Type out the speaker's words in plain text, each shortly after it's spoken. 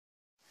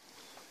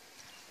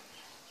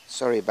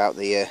Sorry about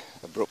the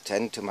abrupt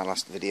end to my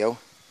last video,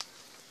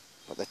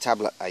 but the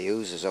tablet I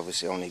use has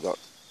obviously only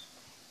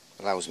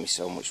allows me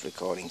so much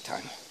recording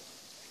time.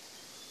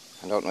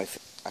 I don't know if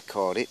I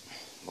caught it,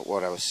 but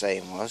what I was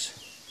saying was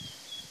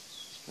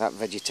that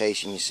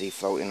vegetation you see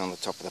floating on the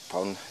top of the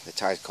pond, the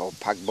tide is called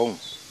pagbung,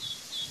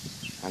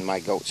 and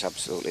my goats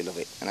absolutely love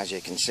it. And as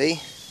you can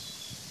see,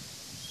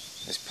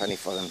 there's plenty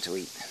for them to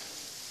eat.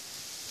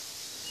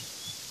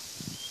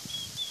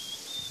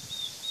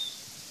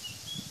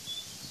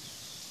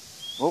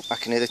 Oh, I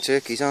can hear the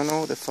turkeys. Oh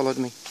no, they followed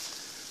me.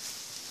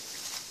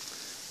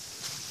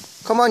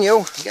 Come on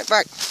you, get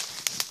back.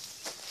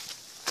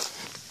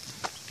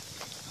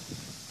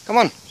 Come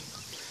on,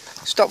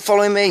 stop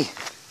following me.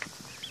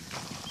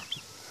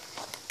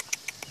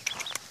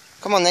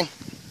 Come on then.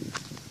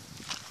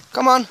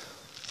 Come on.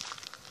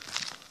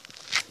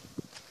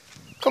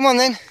 Come on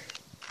then.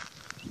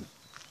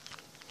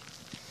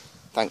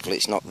 Thankfully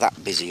it's not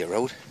that busy a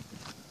road.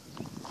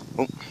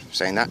 Oh,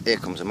 saying that, here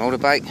comes a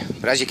motorbike.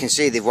 But as you can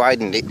see, they've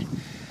widened it.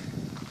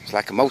 It's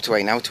like a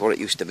motorway now to what it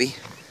used to be.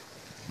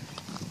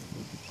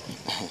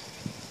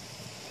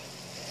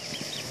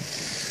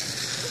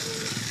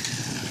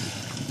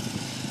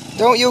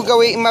 Don't you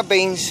go eating my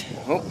beans.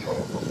 Oh,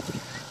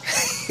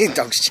 the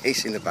dog's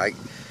chasing the bike.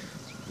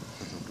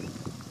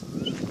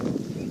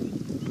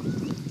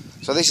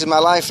 So this is my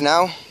life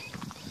now.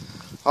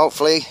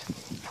 Hopefully.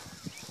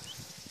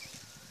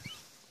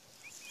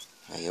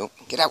 There you go.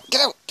 Get out,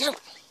 get out, get out.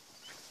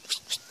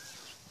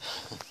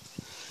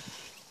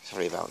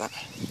 Sorry about that.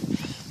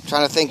 I'm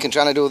trying to think and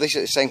trying to do this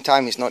at the same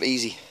time. It's not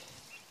easy.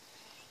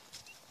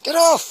 Get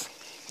off!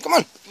 Come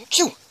on!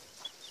 Shoo!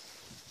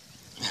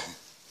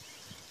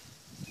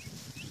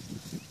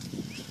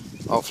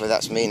 Hopefully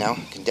that's me now.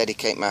 I can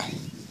dedicate my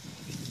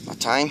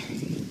time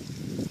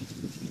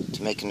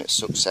to making a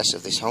success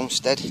of this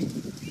homestead.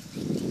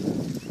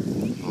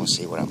 And we'll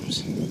see what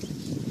happens.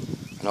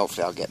 And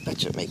hopefully I'll get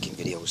better at making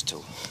videos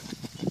too.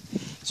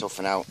 So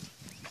for now,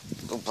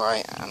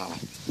 goodbye, and I'll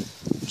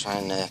try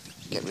and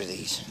get rid of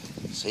these.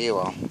 See you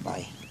all.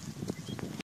 Bye.